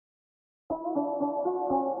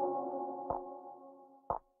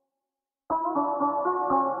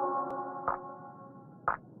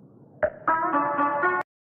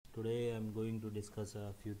discuss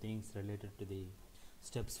a few things related to the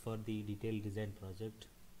steps for the detailed design project.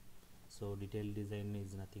 So detailed design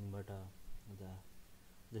is nothing but the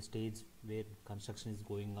the stage where construction is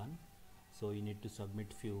going on. So you need to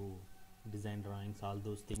submit few design drawings, all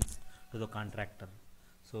those things to the contractor.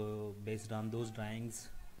 So based on those drawings,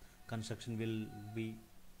 construction will be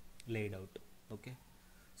laid out. Okay,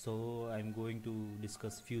 so I'm going to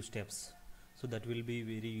discuss few steps, so that will be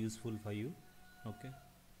very useful for you. Okay,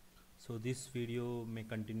 so this video may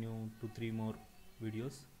continue 2-3 more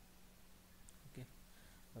videos. Okay,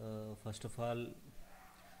 first of all,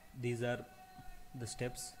 these are the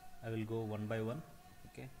steps. I will go one by one.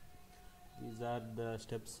 Okay, these are the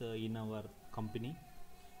steps in our company,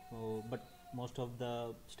 but most of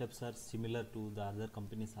the steps are similar to the other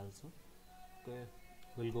companies also. Okay,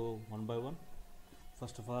 we'll go one by one.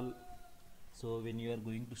 First of all, so when you are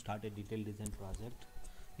going to start a detailed design project,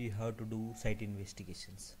 you have to do site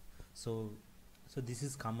investigations. So this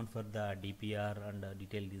is common for the DPR and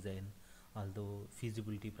detailed design, although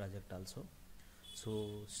feasibility project also.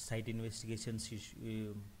 So site investigations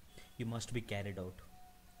you must be carried out.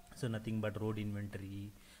 So nothing but road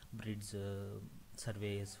inventory, bridge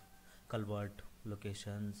surveys, culvert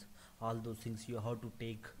locations, all those things you have to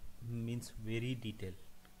take, means very detailed.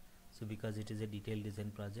 So because it is a detailed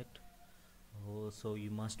design project, so you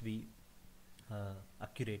must be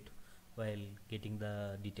accurate while getting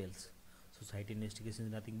the details. So site investigation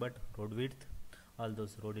is nothing but road width, all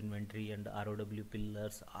those road inventory and ROW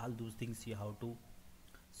pillars, all those things you have to,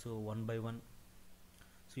 so one by one,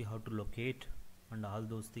 so you have to locate, and all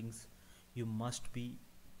those things you must be,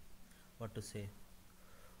 what to say,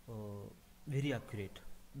 very accurate,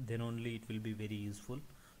 then only it will be very useful.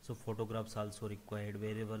 So photographs also required.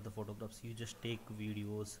 Wherever the photographs, you just take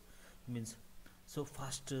videos, means, so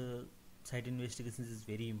fast site investigations is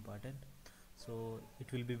very important. So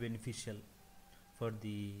it will be beneficial for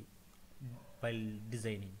the while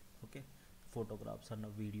designing. Okay, photographs and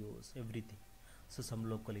videos, everything. So some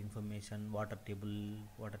local information, water table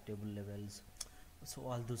levels, so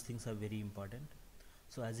all those things are very important.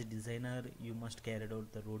 So as a designer, you must carry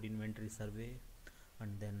out the road inventory survey,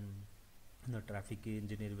 and then the traffic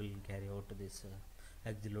engineer will carry out this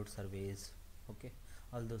exit load surveys. Okay,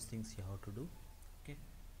 all those things you have to do. Okay,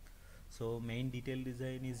 so main detail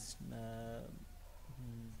design is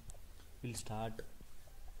will start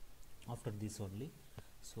after this only.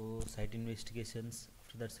 So site investigations,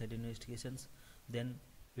 after that site investigations, then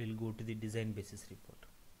we'll go to the design basis report.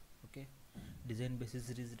 Okay, design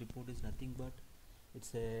basis report is nothing but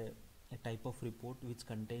it's a type of report which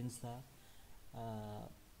contains the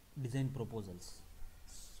design proposals.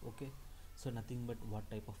 Okay, so nothing but what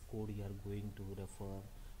type of code you are going to refer,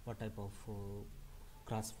 what type of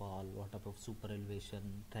crossfall, what type of super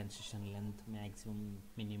elevation, transition length, maximum,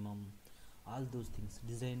 minimum, all those things,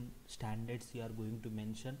 design standards you are going to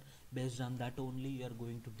mention. Based on that only you are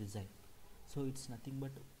going to design. So it's nothing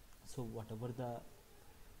but, so whatever the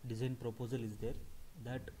design proposal is there,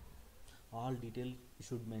 that all detail you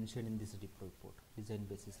should mention in this report, design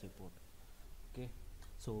basis report. Okay,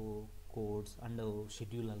 so codes and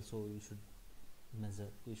schedule also you should measure,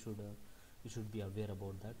 you should be aware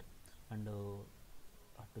about that. And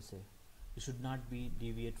what to say, you should not be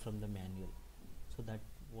deviate from the manual. So that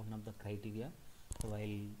one of the criteria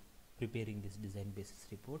while preparing this design basis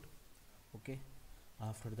report. Okay,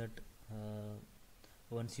 after that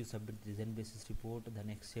once you submit the design basis report, the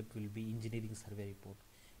next step will be engineering survey report.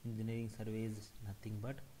 Engineering survey is nothing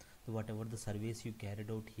but whatever the surveys you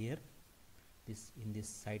carried out here, this in this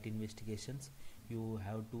site investigations, you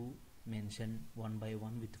have to mention one by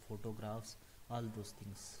one with photographs, all those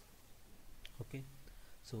things. Okay,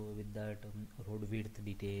 so with that road width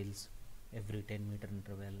details, every 10-meter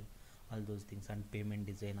interval, all those things, and payment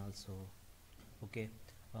design also. Okay,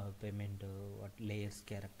 payment what layers,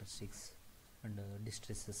 characteristics, and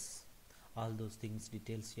distresses, all those things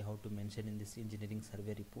details you have to mention in this engineering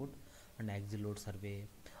survey report. And axle load survey,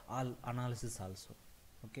 all analysis also.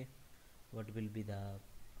 Okay, what will be the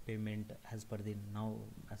payment as per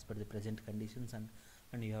the present conditions,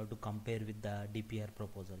 and you have to compare with the DPR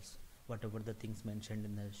proposals. Whatever the things mentioned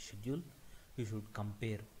in the schedule, you should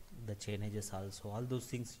compare the changes also. All those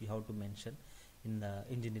things you have to mention in the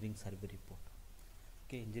engineering survey report.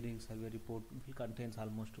 Okay, engineering survey report will contains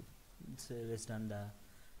almost, it's based on the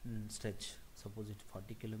stretch. Suppose it's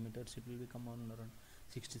 40 kilometers, it will become on around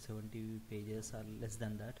 60-70 pages or less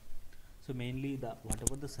than that. So mainly the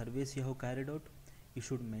whatever the surveys you have carried out, you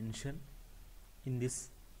should mention in this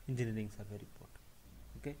engineering survey report.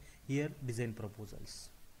 Okay, here design proposals,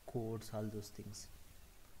 codes, all those things.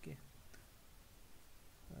 Okay,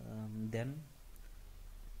 then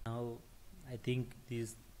now I think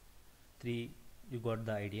these three you got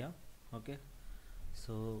the idea. Okay,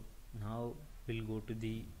 so now we'll go to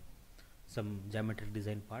the some geometric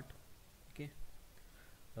design part. Okay,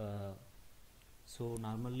 uh, so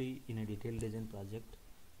normally in a detailed design project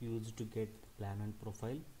you used to get plan and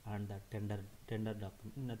profile and the tender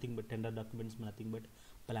document, nothing but tender documents, nothing but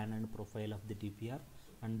plan and profile of the DPR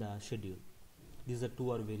and the schedule. These are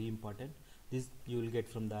two are very important. This you will get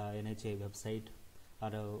from the NHA website or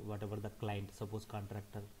whatever the client, suppose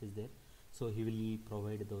contractor is there, so he will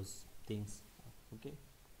provide those things. Okay,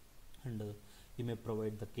 and you may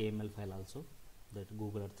provide the KML file also, that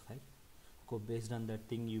Google Earth file. Based on that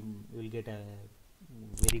thing you will get a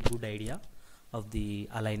very good idea of the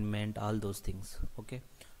alignment, all those things. Okay,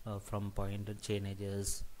 from point chain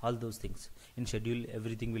edges, all those things in schedule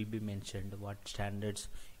everything will be mentioned, what standards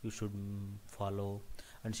you should follow,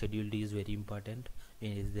 and schedule D is very important.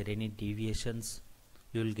 Is there any deviations,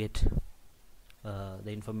 you will get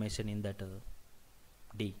the information in that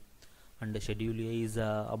D. And the schedule A is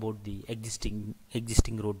about the existing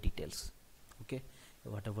road details. Okay,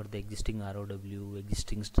 whatever the existing ROW,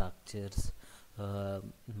 existing structures,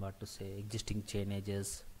 what to say, existing chain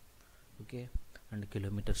edges, okay, and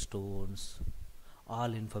kilometer stones,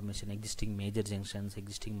 all information, existing major junctions,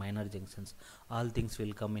 existing minor junctions, all things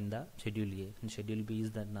will come in the schedule A. And schedule B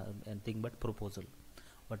is the nothing but proposal,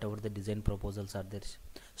 whatever the design proposals are there,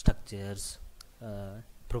 structures,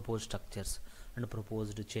 proposed structures and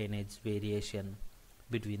proposed chain edge variation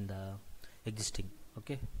between the existing,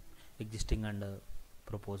 okay, existing and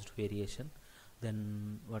proposed variation.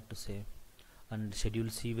 Then what to say, and schedule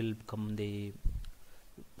C will come the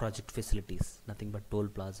project facilities, nothing but toll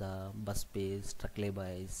plaza, bus space, truck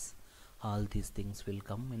laybys, all these things will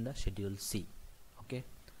come in the schedule C. Okay,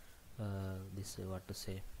 this what to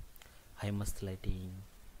say, high mast lighting.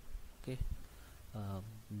 Okay,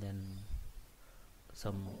 then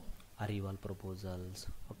some arrival proposals.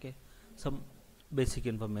 Okay, some basic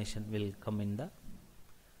information will come in the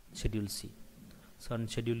schedule C. So on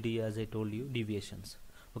schedule D, as I told you, deviations.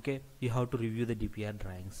 Okay, you have to review the DPR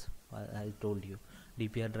drawings. I told you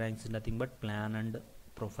DPR drawings is nothing but plan and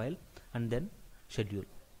profile and then schedule.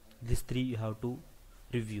 These three you have to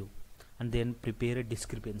review and then prepare a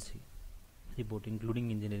discrepancy report including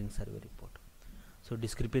engineering survey report. So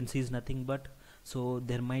discrepancy is nothing but, so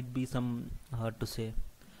there might be some to say,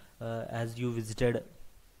 as you visited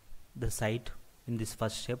the site in this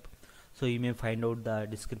first step, so you may find out the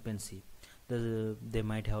discrepancy. They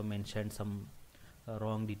might have mentioned some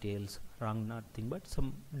wrong details, wrong nothing but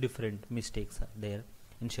some different mistakes are there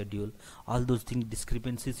in schedule. All those things,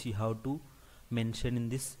 discrepancies, you have to mention in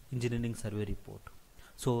this engineering survey report.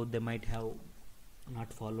 So they might have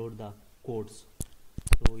not followed the codes.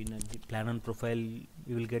 So in a plan and profile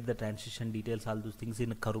you will get the transition details, all those things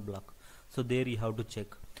in a curve block. So there you have to check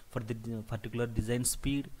for the particular design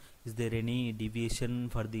speed, is there any deviation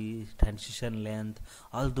for the transition length,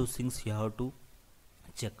 all those things you have to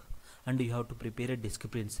check, and you have to prepare a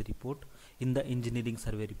discrepancy report in the engineering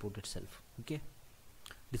survey report itself. Okay,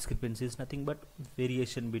 discrepancy is nothing but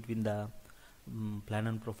variation between the plan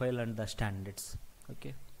and profile and the standards.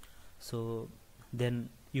 Okay, so then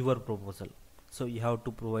your proposal, so you have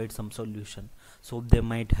to provide some solution. So they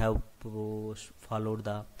might have followed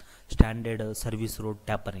the standard service road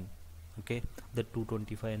tapering. Okay, the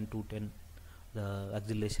 225 and 210, the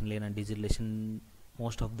acceleration lane and deceleration,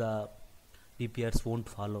 most of the DPRs won't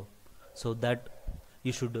follow. So that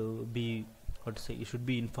you should be, what to say, you should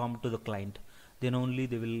be informed to the client, then only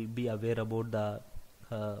they will be aware about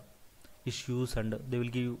the issues and they will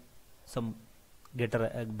give some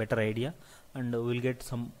a better idea, and will get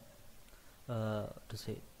some to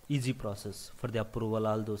say easy process for the approval,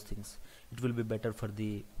 all those things. It will be better for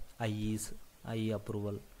the IE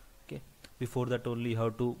approval. Okay, before that only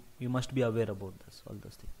you must be aware about this, all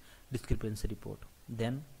those things. Discrepancy report.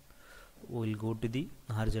 Then we will go to the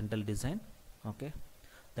horizontal design. Okay,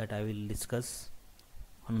 that I will discuss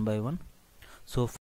one by one. So